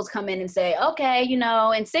have couples come in and say, okay,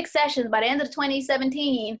 in 6 sessions by the end of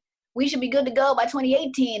 2017, we should be good to go by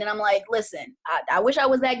 2018. And I'm like, listen, I wish I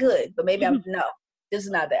was that good, but maybe no, this is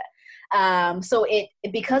not that. So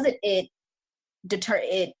because it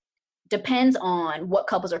depends on what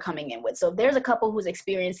couples are coming in with. So if there's a couple who's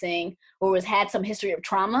experiencing or has had some history of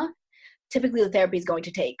trauma, typically the therapy is going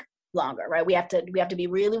to take longer, right? We have to be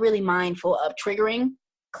really, really mindful of triggering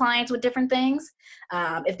clients with different things.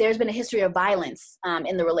 If there's been a history of violence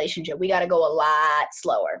in the relationship, we got to go a lot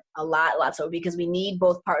slower, because we need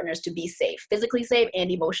both partners to be safe, physically safe and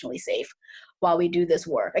emotionally safe while we do this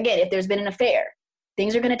work. Again, if there's been an affair,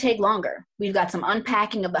 things are going to take longer. We've got some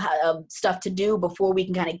unpacking of stuff to do before we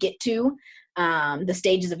can kind of get to the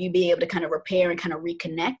stages of you being able to kind of repair and kind of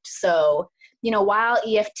reconnect. So, while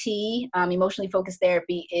EFT, emotionally focused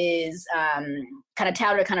therapy, is kind of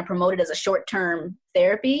touted or kind of promoted as a short-term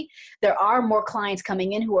therapy, there are more clients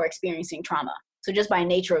coming in who are experiencing trauma. So just by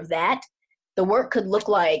nature of that, the work could look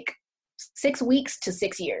like 6 weeks to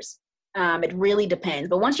 6 years. It really depends.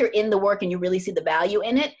 But once you're in the work and you really see the value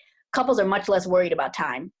in it, couples are much less worried about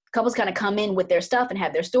time. Couples kind of come in with their stuff and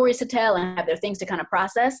have their stories to tell and have their things to kind of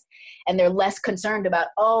process. And they're less concerned about,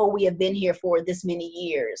 we have been here for this many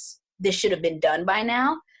years. This should have been done by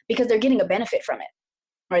now, because they're getting a benefit from it,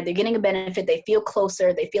 right? They're getting a benefit. They feel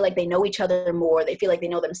closer. They feel like they know each other more. They feel like they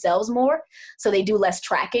know themselves more. So they do less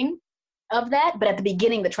tracking of that. But at the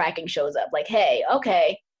beginning, the tracking shows up like, hey,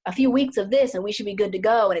 okay, a few weeks of this and we should be good to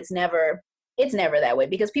go. And it's never that way,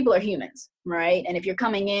 because people are humans, right? And if you're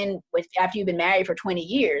coming in after you've been married for 20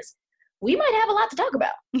 years, we might have a lot to talk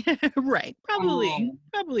about. Right. Probably.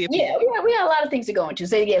 Yeah, we have a lot of things to go into.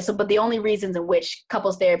 But the only reasons in which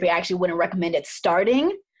couples therapy I actually wouldn't recommend it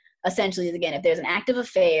starting, essentially, is, again, if there's an active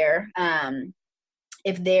affair,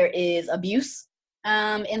 if there is abuse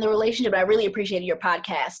in the relationship. I really appreciated your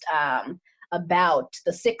podcast about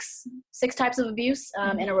the six types of abuse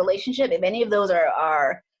in a relationship. If any of those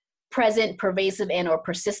are present, pervasive, and or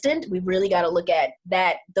persistent, we've really got to look at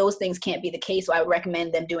that. Those things can't be the case. So I would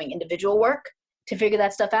recommend them doing individual work to figure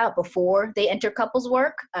that stuff out before they enter couples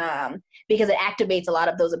work, because it activates a lot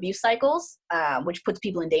of those abuse cycles, which puts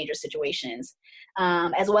people in dangerous situations,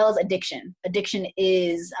 as well as addiction. Addiction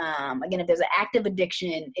is, again, if there's an active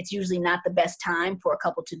addiction, it's usually not the best time for a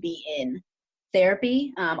couple to be in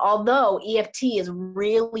therapy, although EFT is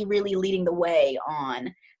really, really leading the way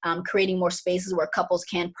on creating more spaces where couples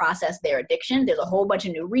can process their addiction. There's a whole bunch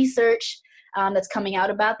of new research that's coming out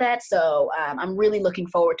about that. So I'm really looking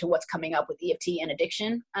forward to what's coming up with EFT and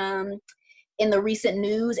addiction in the recent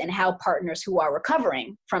news, and how partners who are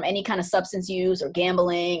recovering from any kind of substance use or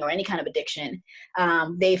gambling or any kind of addiction,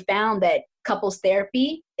 they found that couples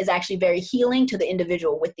therapy is actually very healing to the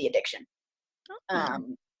individual with the addiction.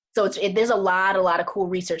 So there's a lot of cool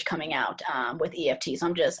research coming out with EFT.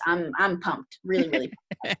 So I'm pumped, really, really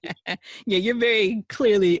pumped. Yeah, you're very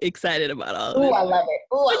clearly excited about all of it. I love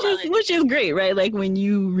it. Which is great, right? Like when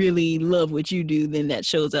you really love what you do, then that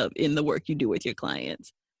shows up in the work you do with your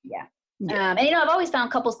clients. Yeah. And I've always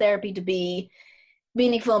found couples therapy to be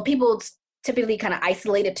meaningful. And people typically kind of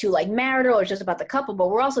isolate it to like marital or just about the couple, but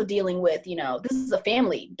we're also dealing with, this is a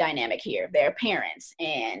family dynamic here. They're parents,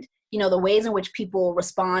 and the ways in which people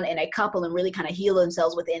respond in a couple and really kind of heal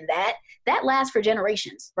themselves within that lasts for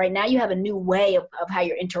generations. Right now you have a new way of how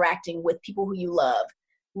you're interacting with people who you love,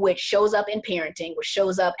 which shows up in parenting, which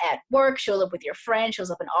shows up at work, shows up with your friends, shows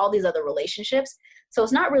up in all these other relationships. So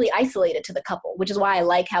it's not really isolated to the couple, which is why I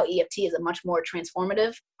like how EFT is a much more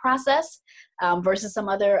transformative process versus some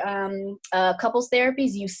other couples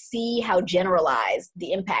therapies. You see how generalized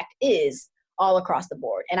the impact is all across the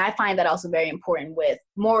board. And I find that also very important with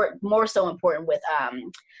more so important with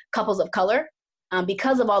couples of color,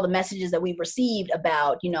 because of all the messages that we've received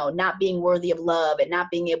about, not being worthy of love and not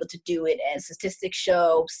being able to do it, and statistics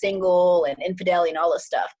show single and infidelity and all this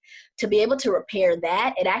stuff. To be able to repair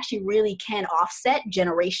that, it actually really can offset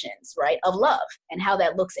generations, right, of love and how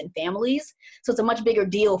that looks in families. So it's a much bigger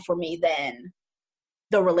deal for me than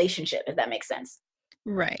the relationship, if that makes sense.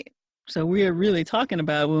 Right. So we're really talking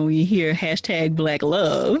about when we hear hashtag Black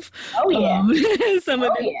love. Oh, yeah. Some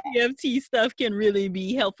of the EFT stuff can really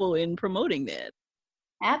be helpful in promoting that.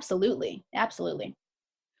 Absolutely. Absolutely.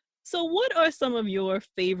 So what are some of your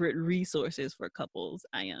favorite resources for couples,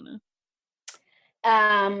 Ayanna?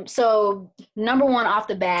 So number one off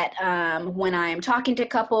the bat, when I'm talking to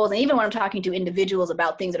couples and even when I'm talking to individuals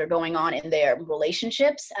about things that are going on in their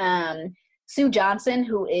relationships, Sue Johnson,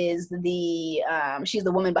 who is she's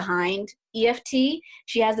the woman behind EFT.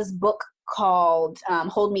 She has this book called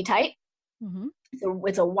Hold Me Tight. Mm-hmm. So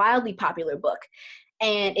it's a wildly popular book.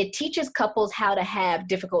 And it teaches couples how to have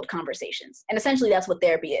difficult conversations. And essentially that's what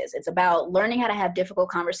therapy is. It's about learning how to have difficult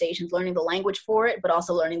conversations, learning the language for it, but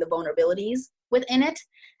also learning the vulnerabilities within it.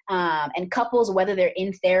 And couples, whether they're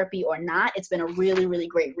in therapy or not, it's been a really, really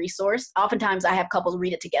great resource. Oftentimes I have couples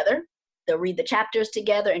read it together. They'll read the chapters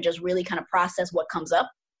together and just really kind of process what comes up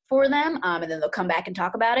for them. And then they'll come back and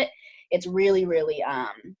talk about it. It's really, really,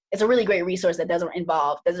 it's a really great resource that doesn't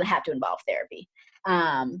have to involve therapy.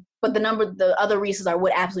 But the other resources I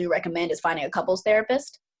would absolutely recommend is finding a couples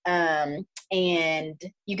therapist. And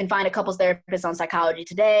you can find a couples therapist on Psychology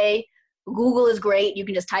Today. Google is great. You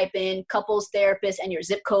can just type in couples therapist and your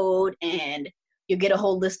zip code, and you get a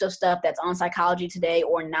whole list of stuff that's on Psychology Today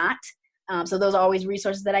or not. So those are always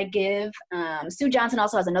resources that I give. Sue Johnson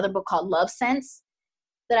also has another book called Love Sense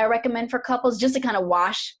that I recommend for couples, just to kind of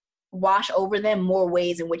wash over them more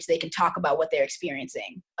ways in which they can talk about what they're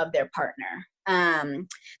experiencing of their partner.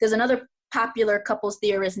 There's another popular couples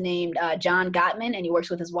theorist named John Gottman, and he works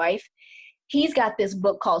with his wife. He's got this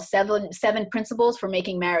book called Seven Principles for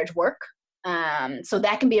Making Marriage Work. So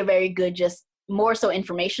that can be a very good, just more so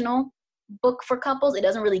informational book for couples. It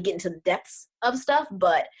doesn't really get into the depths of stuff,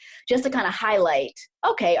 but just to kind of highlight,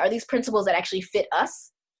 okay, are these principles that actually fit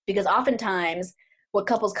us? Because oftentimes what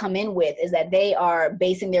couples come in with is that they are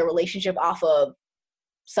basing their relationship off of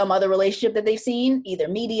some other relationship that they've seen, either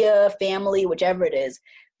media, family, whichever it is,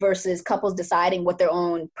 versus couples deciding what their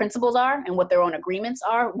own principles are and what their own agreements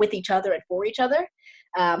are with each other and for each other.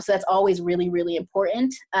 So that's always really, really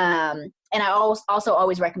important. And I also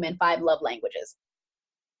always recommend 5 Love Languages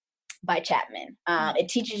by Chapman. It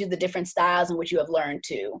teaches you the different styles in which you have learned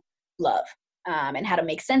to love, and how to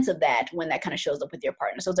make sense of that when that kind of shows up with your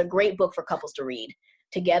partner. So it's a great book for couples to read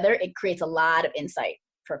together. It creates a lot of insight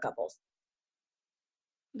for couples.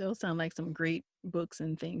 Those sound like some great books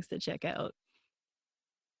and things to check out.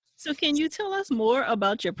 So can you tell us more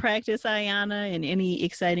about your practice, Ayanna, and any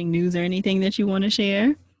exciting news or anything that you want to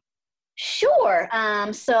share? Sure.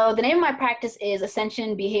 So the name of my practice is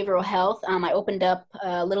Ascension Behavioral Health. I opened up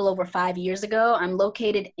a little over 5 years ago. I'm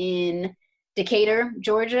located in Decatur,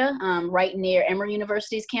 Georgia, right near Emory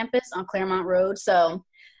University's campus on Claremont Road. So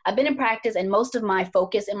I've been in practice, and most of my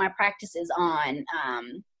focus in my practice is on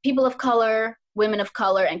people of color, women of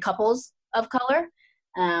color, and couples of color.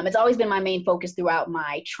 It's always been my main focus throughout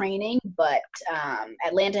my training, but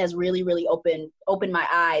Atlanta has really, really opened my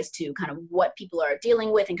eyes to kind of what people are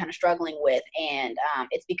dealing with and kind of struggling with, and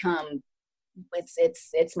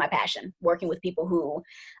it's my passion, working with people who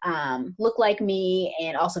look like me,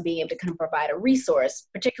 and also being able to kind of provide a resource,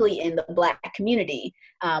 particularly in the Black community,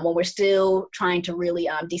 when we're still trying to really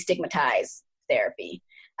destigmatize therapy.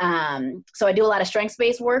 So I do a lot of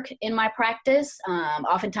strengths-based work in my practice.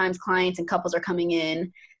 Oftentimes clients and couples are coming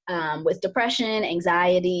in with depression,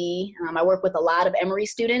 anxiety. I work with a lot of Emory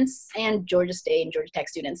students and Georgia State and Georgia Tech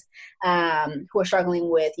students who are struggling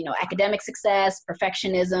with, academic success,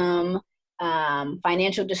 perfectionism,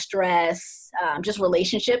 financial distress, just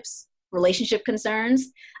relationship concerns.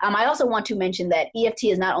 I also want to mention that EFT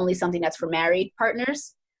is not only something that's for married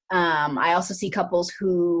partners. I also see couples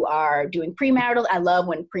who are doing premarital. I love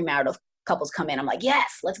when premarital couples come in. I'm like,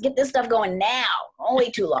 yes, let's get this stuff going now. Don't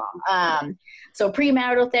wait too long. So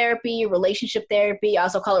premarital therapy, relationship therapy, I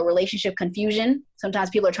also call it relationship confusion. Sometimes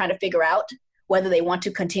people are trying to figure out whether they want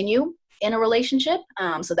to continue in a relationship.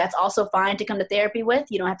 So that's also fine to come to therapy with.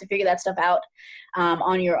 You don't have to figure that stuff out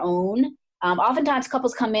on your own. Oftentimes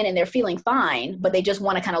couples come in and they're feeling fine, but they just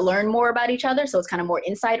want to kind of learn more about each other. So it's kind of more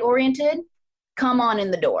insight oriented. Come on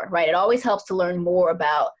in the door, right? It always helps to learn more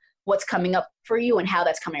about what's coming up for you and how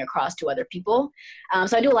that's coming across to other people.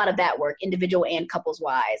 So I do a lot of that work, individual and couples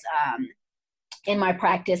wise. in my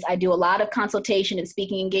practice, I do a lot of consultation and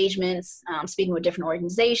speaking engagements, speaking with different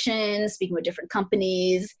organizations, speaking with different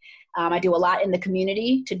companies. I do a lot in the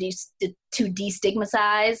community to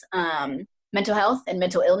destigmatize mental health and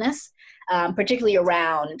mental illness, particularly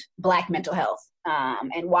around Black mental health,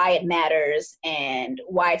 and why it matters and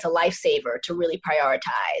why it's a lifesaver to really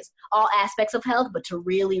prioritize all aspects of health, but to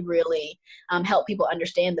really, really help people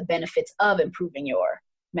understand the benefits of improving your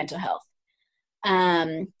mental health.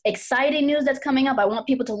 Exciting news that's coming up. I want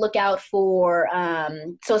people to look out for,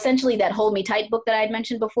 so essentially that Hold Me Tight book that I had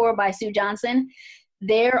mentioned before by Sue Johnson.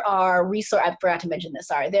 There are I forgot to mention this,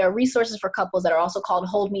 sorry. There are resources for couples that are also called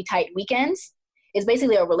Hold Me Tight Weekends. It's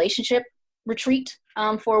basically a relationship retreat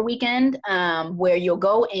for a weekend where you'll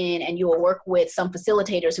go in and you will work with some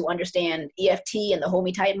facilitators who understand EFT and the Hold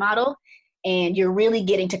Me Tight model. And you're really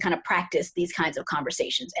getting to kind of practice these kinds of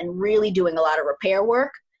conversations and really doing a lot of repair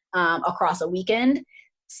work across a weekend.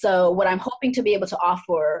 So what I'm hoping to be able to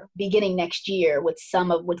offer beginning next year with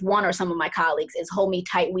one or some of my colleagues is Hold Me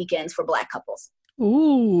Tight Weekends for Black couples.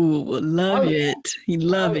 Ooh, love it. You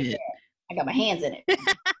love it. I got my hands in it.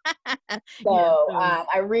 So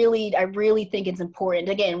I really think it's important.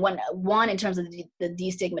 Again, one in terms of the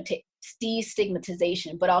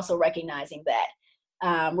destigmatization, but also recognizing that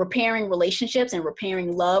repairing relationships and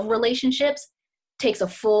repairing love relationships takes a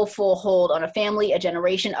full hold on a family, a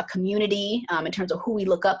generation, a community, in terms of who we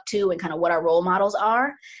look up to and kind of what our role models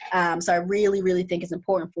are. So I really, really think it's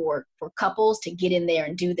important for couples to get in there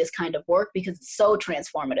and do this kind of work because it's so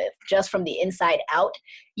transformative. Just from the inside out,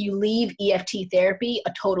 you leave EFT therapy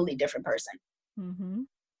a totally different person. Mm-hmm.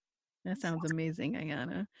 That sounds amazing,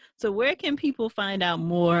 Ayana. So where can people find out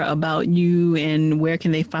more about you and where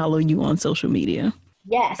can they follow you on social media?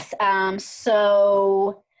 Yes.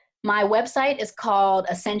 So my website is called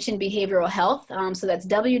Ascension Behavioral Health. So that's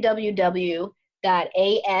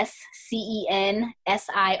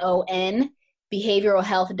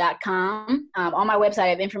www.ascensionbehavioralhealth.com. On my website, I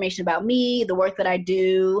have information about me, the work that I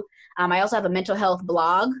do. I also have a mental health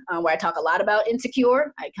blog where I talk a lot about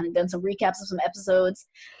Insecure. I kind of done some recaps of some episodes.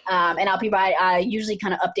 And I usually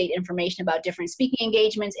kind of update information about different speaking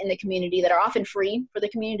engagements in the community that are often free for the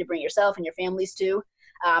community to bring yourself and your families to.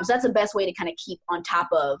 So that's the best way to kind of keep on top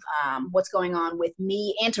of what's going on with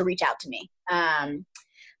me and to reach out to me.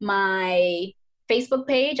 My Facebook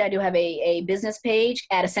page, I do have a business page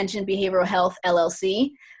at Ascension Behavioral Health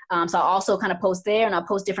LLC. So I'll also kind of post there, and I'll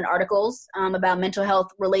post different articles about mental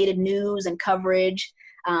health related news and coverage,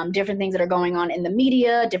 different things that are going on in the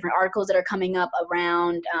media, different articles that are coming up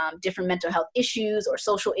around different mental health issues or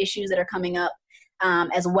social issues that are coming up.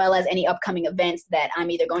 As well as any upcoming events that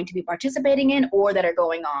I'm either going to be participating in or that are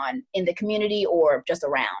going on in the community or just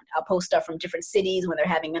around. I'll post stuff from different cities when they're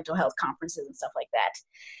having mental health conferences and stuff like that.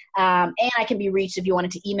 And I can be reached if you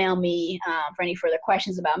wanted to email me for any further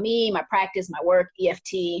questions about me, my practice, my work,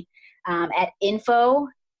 EFT, at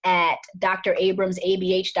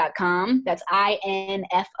info@drabramsabh.com. That's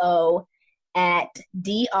INFO at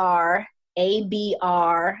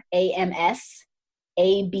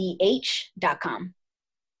DRABRAMSABH.com.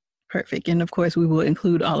 Perfect. And of course, we will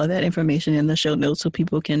include all of that information in the show notes so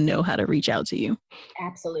people can know how to reach out to you.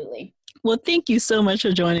 Absolutely. Well, thank you so much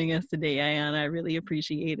for joining us today, Ayana. I really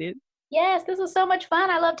appreciate it. Yes, this was so much fun.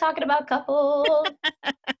 I love talking about couples.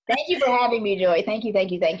 Thank you for having me, Joy. Thank you.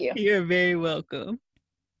 You're very welcome.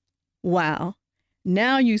 Wow.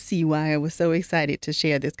 Now you see why I was so excited to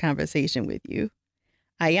share this conversation with you.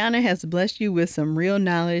 Ayana has blessed you with some real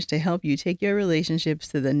knowledge to help you take your relationships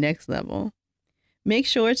to the next level. Make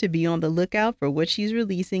sure to be on the lookout for what she's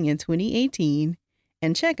releasing in 2018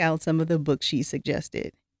 and check out some of the books she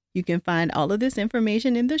suggested. You can find all of this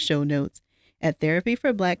information in the show notes at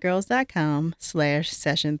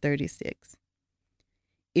therapyforblackgirls.com/session36.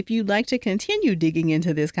 If you'd like to continue digging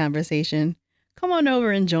into this conversation, come on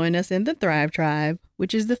over and join us in the Thrive Tribe,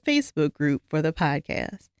 which is the Facebook group for the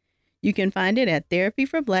podcast. You can find it at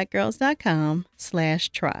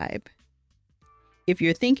therapyforblackgirls.com/tribe. If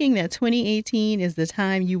you're thinking that 2018 is the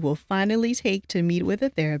time you will finally take to meet with a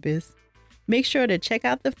therapist, make sure to check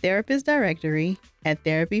out the therapist directory at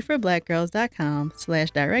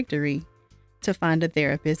therapyforblackgirls.com/directory to find a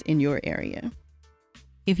therapist in your area.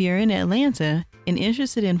 If you're in Atlanta and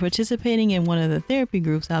interested in participating in one of the therapy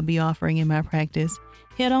groups I'll be offering in my practice,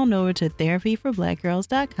 head on over to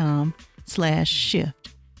therapyforblackgirls.com/shift,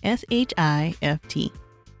 SHIFT.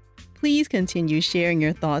 Please continue sharing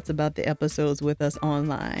your thoughts about the episodes with us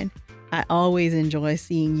online. I always enjoy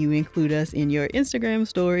seeing you include us in your Instagram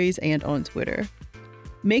stories and on Twitter.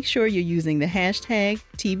 Make sure you're using the hashtag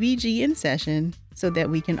TBGInSession so that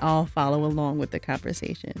we can all follow along with the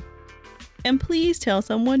conversation. And please tell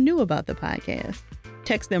someone new about the podcast.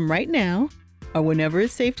 Text them right now or whenever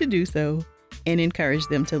it's safe to do so and encourage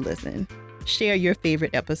them to listen. Share your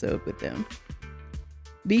favorite episode with them.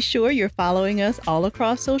 Be sure you're following us all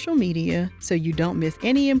across social media so you don't miss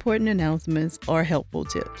any important announcements or helpful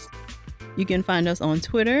tips. You can find us on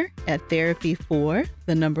Twitter at Therapy4,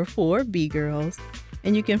 the number 4 B Girls,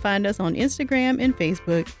 and you can find us on Instagram and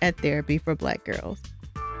Facebook at Therapy for Black Girls.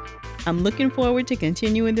 I'm looking forward to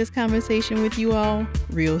continuing this conversation with you all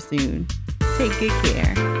real soon. Take good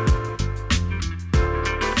care.